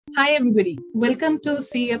Hi, everybody. Welcome to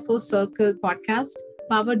CFO Circle podcast,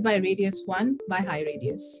 powered by Radius One by High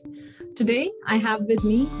Radius. Today, I have with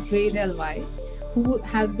me Rey del Valle, who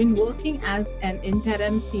has been working as an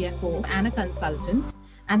interim CFO and a consultant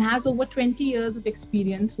and has over 20 years of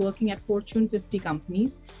experience working at Fortune 50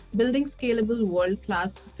 companies, building scalable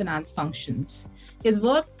world-class finance functions. He has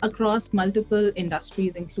worked across multiple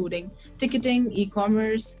industries, including ticketing,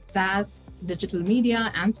 e-commerce, SaaS, digital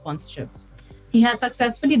media, and sponsorships. He has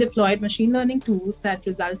successfully deployed machine learning tools that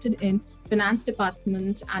resulted in finance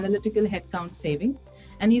departments' analytical headcount saving.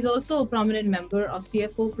 And he's also a prominent member of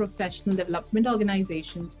CFO professional development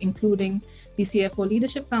organizations, including the CFO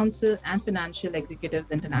Leadership Council and Financial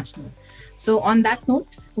Executives International. So on that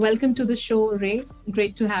note, welcome to the show, Rey.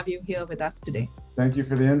 Great to have you here with us today. Thank you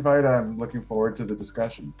for the invite. I'm looking forward to the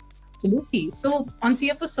discussion. Absolutely. So on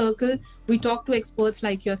CFO Circle, we talk to experts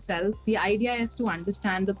like yourself. The idea is to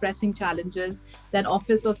understand the pressing challenges that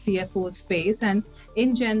Office of CFOs face, and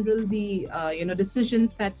in general, the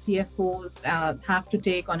decisions that CFOs have to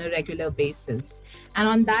take on a regular basis. And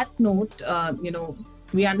on that note,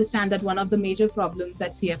 we understand that one of the major problems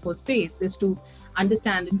that CFOs face is to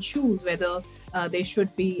understand and choose whether they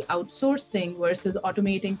should be outsourcing versus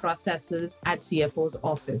automating processes at CFO's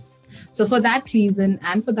office. So for that reason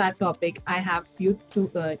and for that topic, I have you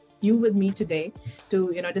with me today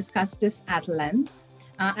to discuss this at length.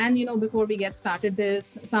 Before we get started,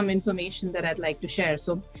 there's some information that I'd like to share.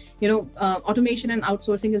 So, automation and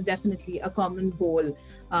outsourcing is definitely a common goal.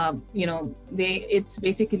 It's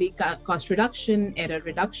basically cost reduction, error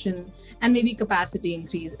reduction, and maybe capacity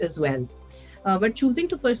increase as well. But choosing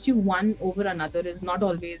to pursue one over another is not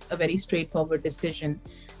always a very straightforward decision.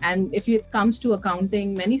 And if it comes to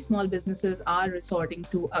accounting, many small businesses are resorting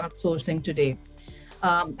to outsourcing today.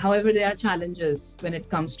 However, there are challenges when it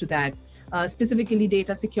comes to that. Specifically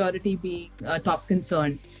data security being a top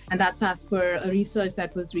concern. And that's as per a research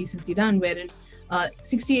that was recently done, wherein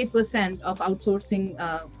 68% of outsourcing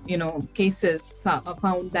cases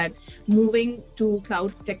found that moving to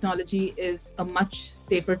cloud technology is a much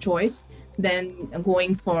safer choice than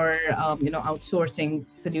going for outsourcing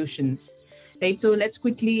solutions. Right. So let's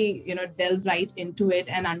quickly delve right into it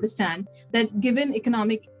and understand that given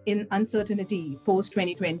economic uncertainty post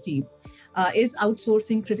 2020, is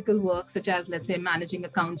outsourcing critical work such as, let's say, managing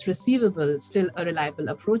accounts receivable still a reliable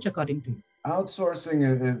approach according to you? Outsourcing,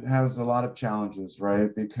 it has a lot of challenges,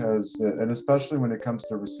 right? Because, and especially when it comes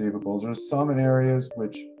to receivables, there's some areas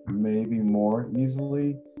which may be more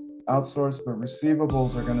easily outsourced, but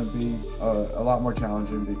receivables are going to be a lot more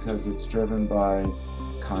challenging because it's driven by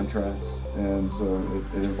contracts, and so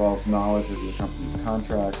it involves knowledge of your company's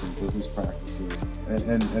contracts and business practices,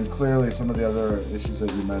 and clearly some of the other issues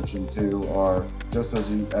that you mentioned too are just as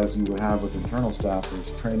you would have with internal staff.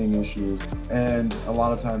 There's training issues, and a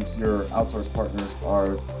lot of times your outsourced partners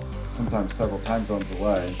are sometimes several time zones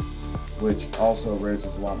away, which also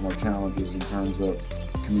raises a lot more challenges in terms of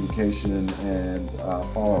communication and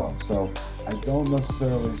follow-up. So I don't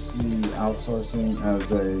necessarily see outsourcing as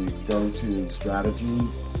a go-to strategy.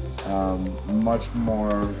 Much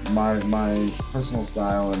more my personal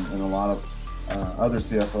style and a lot of other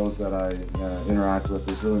CFOs that I interact with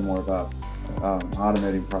is really more about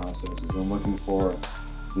automating processes and looking for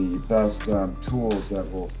the best tools that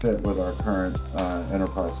will fit with our current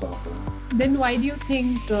enterprise software. Then why do you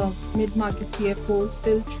think mid-market CFOs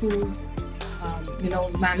still choose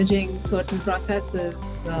managing certain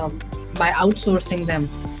processes by outsourcing them?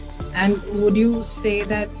 And would you say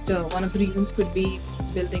that one of the reasons could be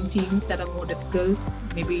building teams that are more difficult,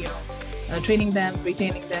 maybe training them,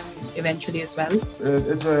 retaining them eventually as well?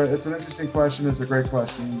 It's an interesting question. It's a great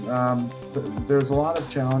question. There's a lot of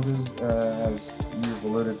challenges, as you've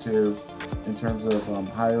alluded to, in terms of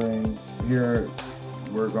hiring. Here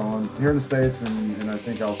in the States and I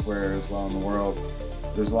think elsewhere as well in the world.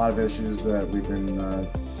 There's a lot of issues that we've been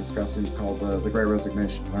discussing called the Great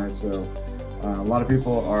Resignation, right? So a lot of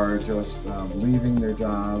people are just leaving their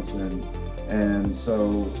jobs, and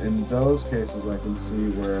so in those cases, I can see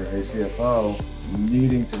where a CFO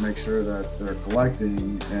needing to make sure that they're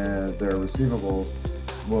collecting their receivables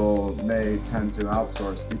may tend to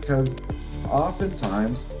outsource, because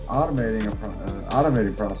oftentimes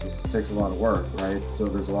automating processes takes a lot of work, right? So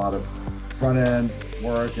there's a lot of front-end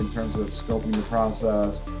work in terms of scoping the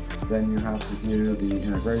process, then you have to do the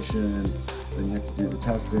integration, then you have to do the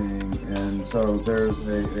testing, and so there's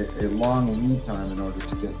a long lead time in order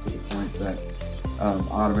to get to the point that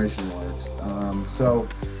automation works. So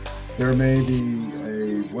there may be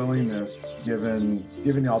a willingness, given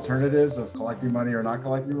the alternatives of collecting money or not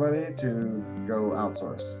collecting money, to go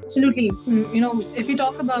outsource. Absolutely. If you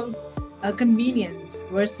talk about convenience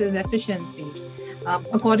versus efficiency.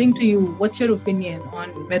 According to you, what's your opinion on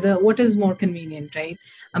what is more convenient, right?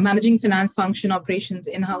 Managing finance function operations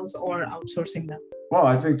in-house or outsourcing them? Well,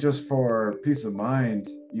 I think just for peace of mind,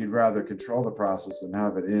 you'd rather control the process and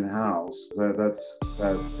have it in-house. That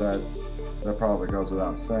probably goes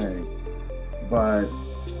without saying. But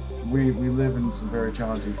we live in some very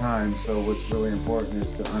challenging times. So what's really important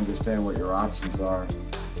is to understand what your options are,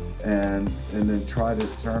 and then try to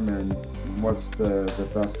determine what's the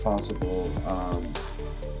best possible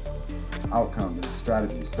outcome and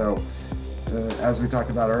strategy. So as we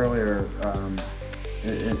talked about earlier,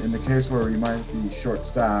 in the case where you might be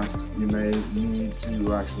short-staffed, you may need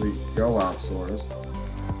to actually go outsource,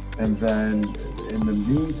 and then in the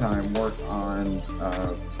meantime work on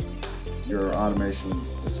your automation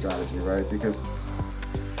strategy, right? Because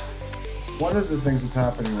one of the things that's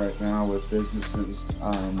happening right now with businesses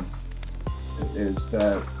is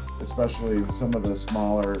that, especially some of the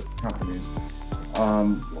smaller companies,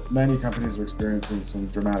 many companies are experiencing some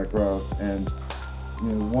dramatic growth, and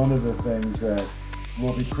one of the things that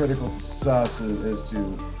will be critical to success is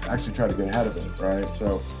to actually try to get ahead of it, right?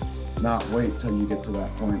 So not wait till you get to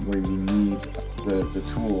that point where you need the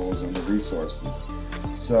tools and the resources.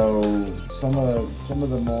 So some of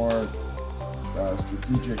the more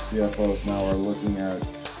strategic CFOs now are looking at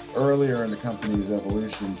earlier in the company's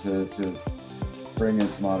evolution to bring in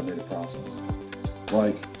some automated processes,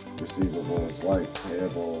 like receivables, like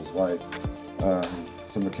payables, like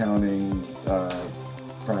some accounting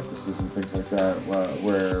practices and things like that,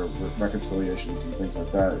 where reconciliations and things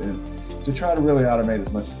like that, and to try to really automate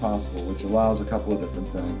as much as possible, which allows a couple of different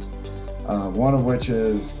things. One of which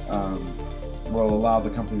is will allow the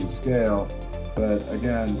company to scale, but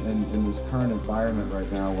again, in this current environment right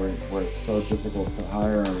now where it's so difficult to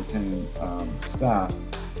hire and retain staff,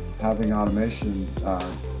 having automation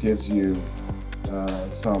gives you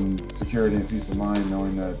some security and peace of mind,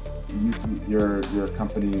 knowing that your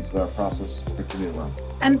company's process will continue to run.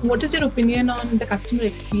 And what is your opinion on the customer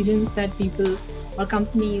experience that people or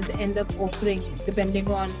companies end up offering, depending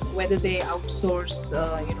on whether they outsource,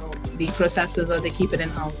 the processes or they keep it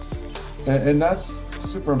in-house? And that's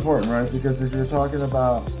super important, right? Because if you're talking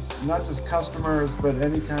about not just customers, but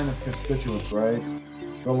any kind of constituents, right?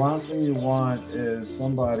 The last thing you want is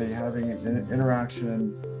somebody having an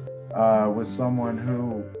interaction with someone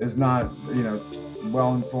who is not,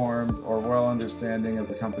 well-informed or well understanding of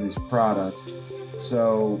the company's products.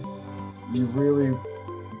 So you really,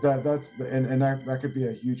 that could be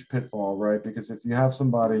a huge pitfall, right? Because if you have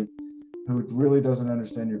somebody who really doesn't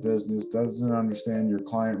understand your business, doesn't understand your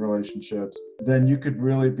client relationships, then you could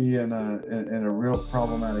really be in a real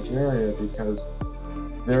problematic area, because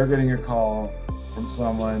they're getting a call from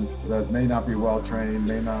someone that may not be well trained,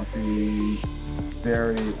 may not be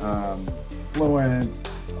very fluent,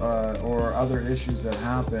 or other issues that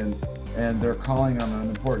happen, and they're calling on an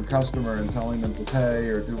important customer and telling them to pay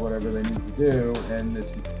or do whatever they need to do, and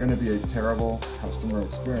it's going to be a terrible customer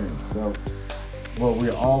experience. So what we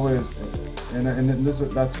always,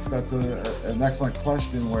 that's an excellent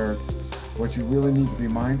question, where what you really need to be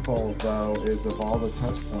mindful of, though, is of all the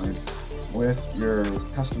touch points with your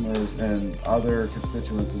customers and other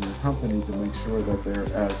constituents in your company to make sure that they're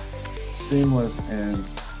as seamless and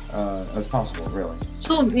as possible, really.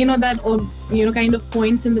 So, that kind of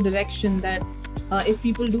points in the direction that if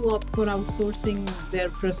people do opt for outsourcing their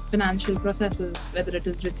financial processes, whether it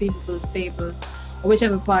is receivables, payables, or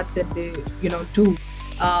whichever part that they, do,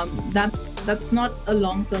 that's not a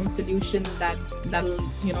long-term solution that'll,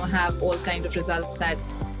 have all kind of results that,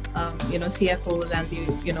 CFOs and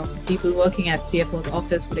the, people working at CFO's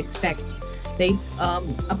office would expect, right?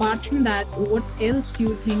 Apart from that, what else do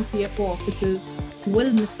you think CFO offices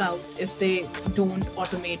will miss out if they don't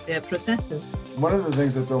automate their processes? One of the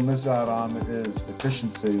things that they'll miss out on is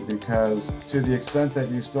efficiency, because to the extent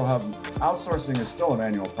that you still have, outsourcing is still a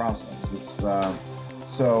manual process. It's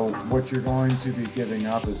so what you're going to be giving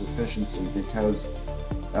up is efficiency, because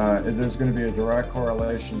there's going to be a direct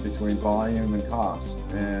correlation between volume and cost,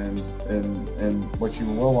 and what you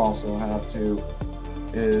will also have to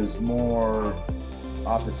is more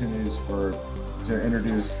opportunities to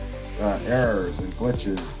introduce errors and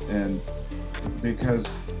glitches, and because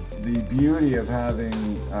the beauty of having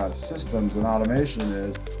systems and automation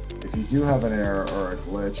is, if you do have an error or a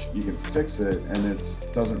glitch, you can fix it and it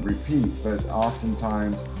doesn't repeat. But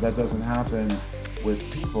oftentimes that doesn't happen with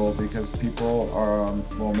people, because people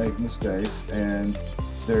will make mistakes, and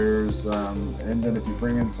and then if you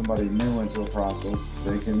bring in somebody new into a process,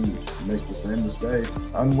 they can make the same mistake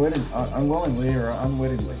unwillingly or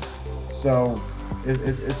unwittingly. So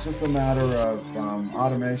It's just a matter of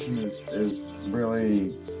automation is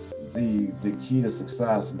really the key to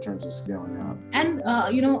success in terms of scaling up. And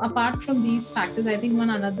apart from these factors, I think one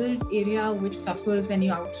another area which suffers when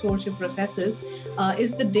you outsource your processes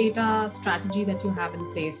is the data strategy that you have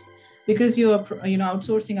in place. Because you're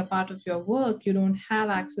outsourcing a part of your work, you don't have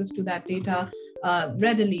access to that data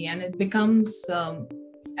readily, and it becomes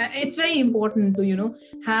it's very important to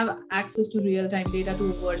have access to real-time data to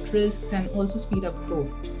avert risks and also speed up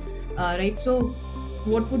growth, right? So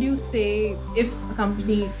what would you say, if a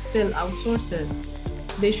company still outsources,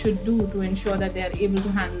 they should do to ensure that they are able to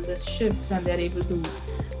handle these shifts and they're able to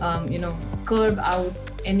curb out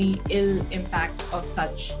any ill impacts of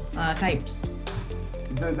such types?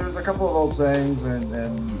 There's a couple of old sayings,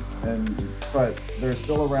 but they're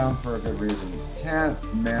still around for a good reason. You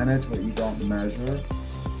can't manage what you don't measure.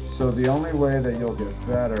 So the only way that you'll get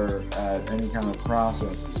better at any kind of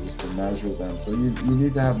process is just to measure them. So you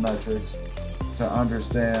need to have metrics to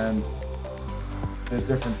understand the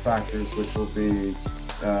different factors, which will be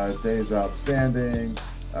days outstanding,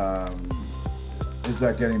 is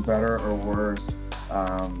that getting better or worse?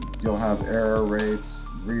 You'll have error rates,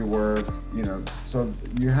 rework, so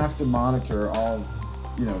you have to monitor all,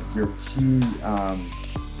 your key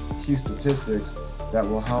statistics that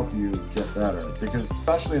will help you get better. Because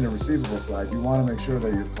especially in the receivable side, you want to make sure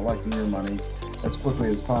that you're collecting your money as quickly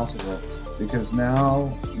as possible. Because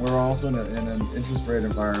now we're also in an interest rate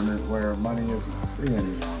environment where money isn't free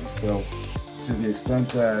anymore. So to the extent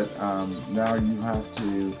that now you have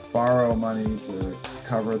to borrow money to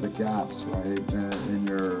cover the gaps, right, in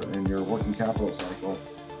your working capital cycle,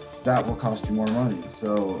 that will cost you more money.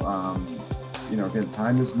 So, again,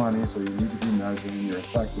 time is money, so you need to be measuring your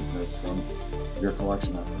effectiveness from your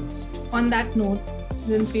collection efforts. On that note,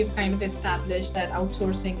 since we've kind of established that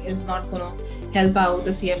outsourcing is not going to help out the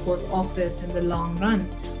CFO's office in the long run,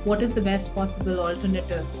 what is the best possible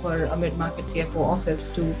alternative for a mid-market CFO office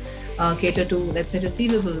to cater to, let's say,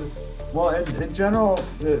 receivables? Well, in general,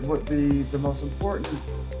 the most important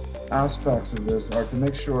aspects of this are to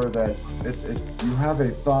make sure that you have a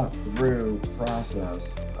thought-through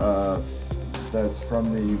process that's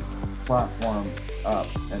from the platform up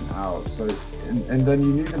and out. So, and then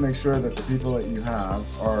you need to make sure that the people that you have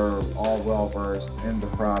are all well-versed in the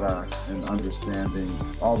product and understanding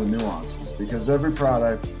all the nuances, because every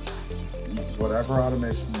product, whatever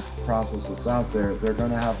automation process that's out there, they're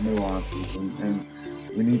going to have nuances, and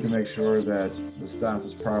we need to make sure that the staff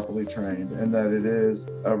is properly trained and that it is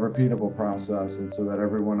a repeatable process, and so that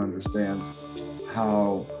everyone understands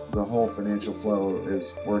how the whole financial flow is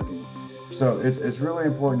working. So it's really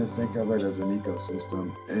important to think of it as an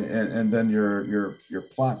ecosystem, and then your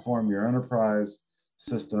platform, your enterprise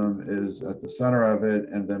system is at the center of it,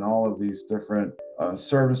 and then all of these different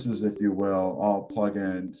services, if you will, all plug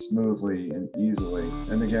in smoothly and easily.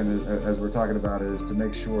 And again, as we're talking about, it is to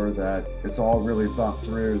make sure that it's all really thought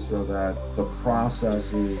through so that the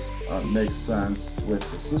processes make sense with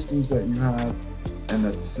the systems that you have, and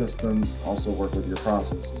that the systems also work with your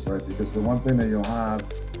processes, right? Because the one thing that you'll have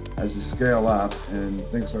as you scale up and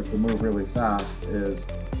things start to move really fast is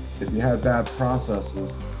if you had bad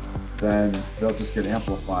processes, then they'll just get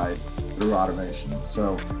amplified through automation.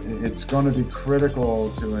 So it's going to be critical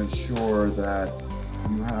to ensure that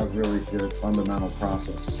you have really good fundamental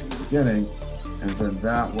processes from the beginning, and then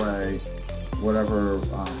that way, whatever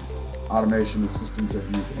automation and systems that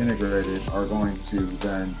you've integrated are going to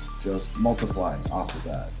then just multiply off of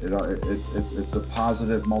that. It's a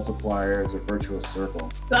positive multiplier, it's a virtuous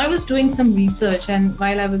circle. So I was doing some research, and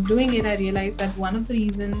while I was doing it, I realized that one of the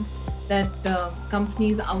reasons that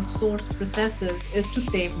companies outsource processes is to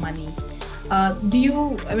save money.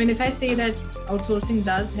 If I say that outsourcing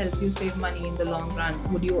does help you save money in the long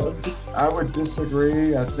run, would you agree? I would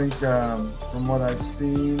disagree. I think from what I've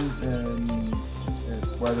seen,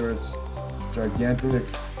 whether it's gigantic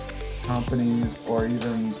companies or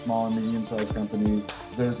even small and medium-sized companies,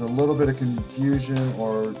 there's a little bit of confusion,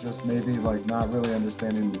 or just maybe like not really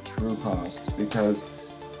understanding the true cost, because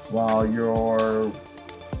while your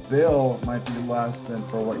bill might be less than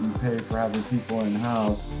for what you pay for having people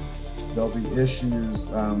in-house, there'll be issues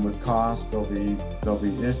with cost. There'll be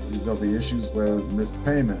issues with missed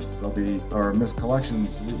payments. Or missed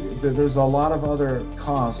collections. There's a lot of other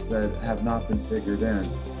costs that have not been figured in.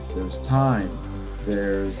 There's time.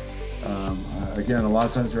 There's again, a lot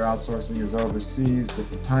of times your outsourcing is overseas,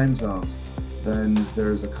 different time zones. Then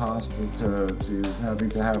there's a cost to having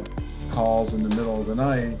to have calls in the middle of the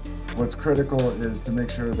night. What's critical is to make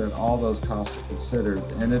sure that all those costs are considered.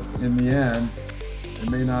 And in the end, it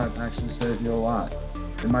may not actually save you a lot.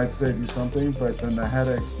 It might save you something, but then the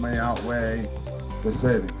headaches may outweigh the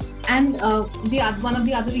savings. And one of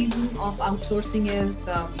the other reasons of outsourcing is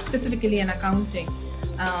specifically in accounting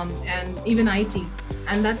and even IT.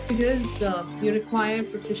 And that's because you require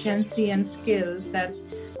proficiency and skills that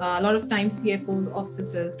a lot of times CFOs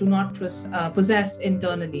offices do not possess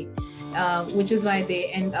internally, which is why they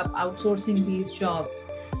end up outsourcing these jobs.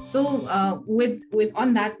 So with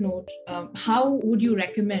on that note, how would you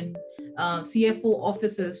recommend CFO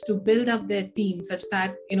offices to build up their team such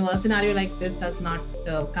that a scenario like this does not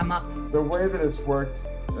come up? The way that it's worked,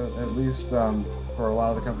 at least for a lot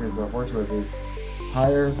of the companies I've worked with, is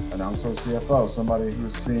hire an outsourced CFO, somebody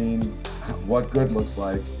who's seen what good looks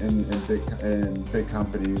like in big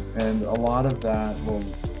companies, and a lot of that will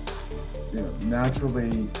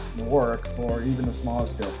naturally work for even a smaller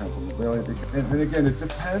scale company, really. And again, it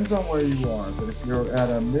depends on where you are, but if you're at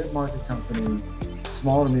a mid-market company,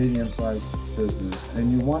 small to medium-sized business, and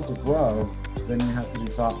you want to grow, then you have to be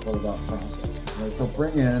thoughtful about processes, right? So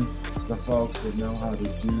bring in the folks that know how to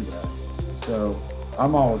do that. So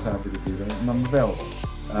I'm always happy to do that, and I'm available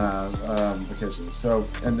occasionally. So,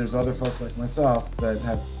 and there's other folks like myself that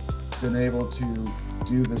have been able to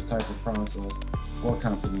do this type of process for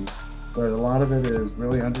companies. But a lot of it is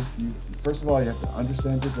really first of all, you have to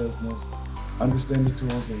understand your business, understand the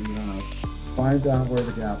tools that you have, find out where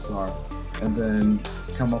the gaps are, and then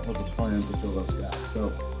come up with a plan to fill those gaps.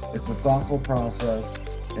 So it's a thoughtful process,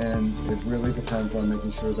 and it really depends on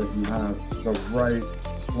making sure that you have the right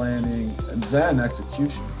planning and then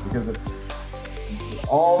execution, because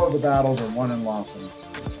all of the battles are won and lost in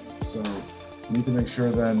execution. So you need to make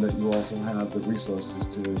sure then that you also have the resources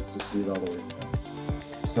to see it all the way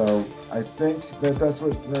through. So I think that's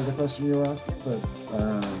what the question you were asking, but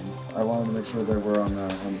I wanted to make sure that we're on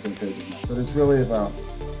the same page. But it's really about,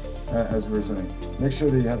 as we were saying, make sure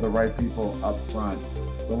that you have the right people up front.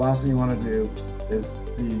 The last thing you want to do is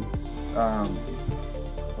be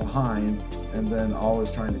behind and then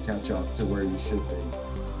always trying to catch up to where you should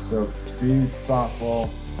be. So be thoughtful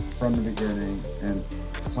from the beginning and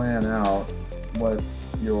plan out what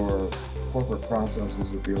your corporate processes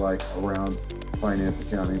would be like around finance,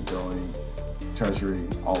 accounting, billing, treasury,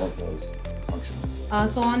 all of those functions.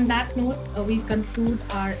 So on that note, we conclude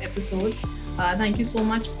our episode. Thank you so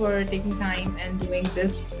much for taking time and doing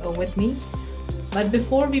this with me. But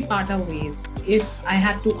before we part our ways, if I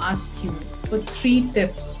had to ask you for 3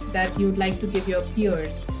 tips that you'd like to give your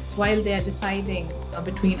peers while they are deciding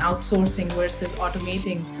between outsourcing versus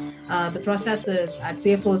automating the processes at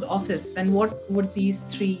CFO's office, then what would these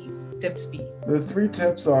 3 tips be? The 3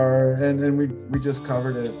 tips are, and we just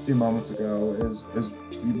covered it a few moments ago, is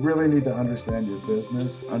you really need to understand your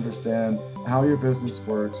business, understand how your business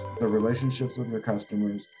works, the relationships with your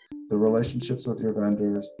customers, the relationships with your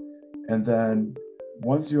vendors, and then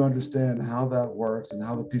once you understand how that works and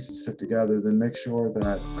how the pieces fit together, then make sure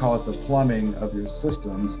that, call it the plumbing of your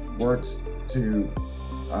systems, works to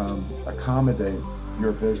accommodate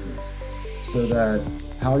your business, so that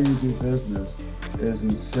how you do business is in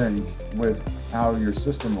sync with how your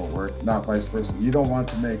system will work, not vice versa. You don't want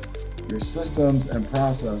to make your systems and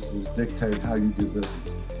processes dictate how you do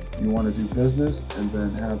business. You want to do business and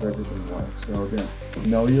then have everything work. So again,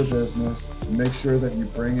 know your business, make sure that you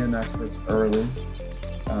bring in experts early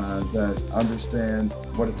that understand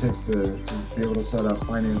what it takes to be able to set up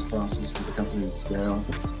finance process for the company to scale.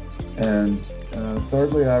 And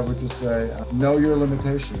thirdly, I would just say, know your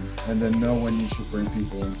limitations and then know when you should bring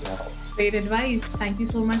people in to help. Great advice. Thank you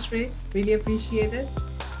so much, Ray. Really appreciate it.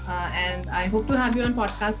 And I hope to have you on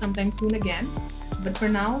podcast sometime soon again. But for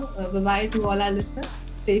now, bye-bye to all our listeners.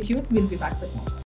 Stay tuned. We'll be back with more.